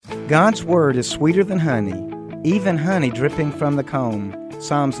God's Word is sweeter than honey, even honey dripping from the comb.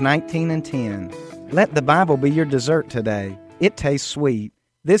 Psalms 19:10. Let the Bible be your dessert today. It tastes sweet.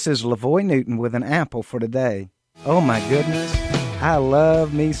 This is LaVoy Newton with an apple for today. Oh my goodness, I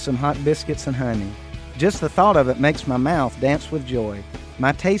love me some hot biscuits and honey. Just the thought of it makes my mouth dance with joy.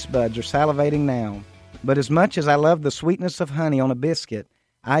 My taste buds are salivating now. But as much as I love the sweetness of honey on a biscuit,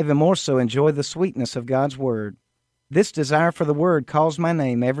 I even more so enjoy the sweetness of God's Word. This desire for the Word calls my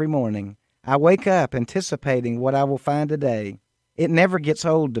name every morning. I wake up anticipating what I will find today. It never gets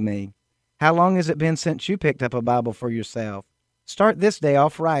old to me. How long has it been since you picked up a Bible for yourself? Start this day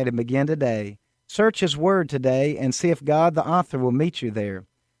off right and begin today. Search His Word today and see if God the author will meet you there.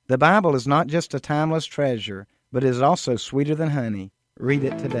 The Bible is not just a timeless treasure, but it is also sweeter than honey. Read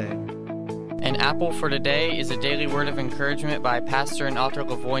it today. An Apple for Today is a daily word of encouragement by pastor and author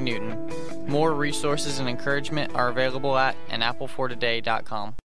LaVoy Newton. More resources and encouragement are available at anapplefortoday.com.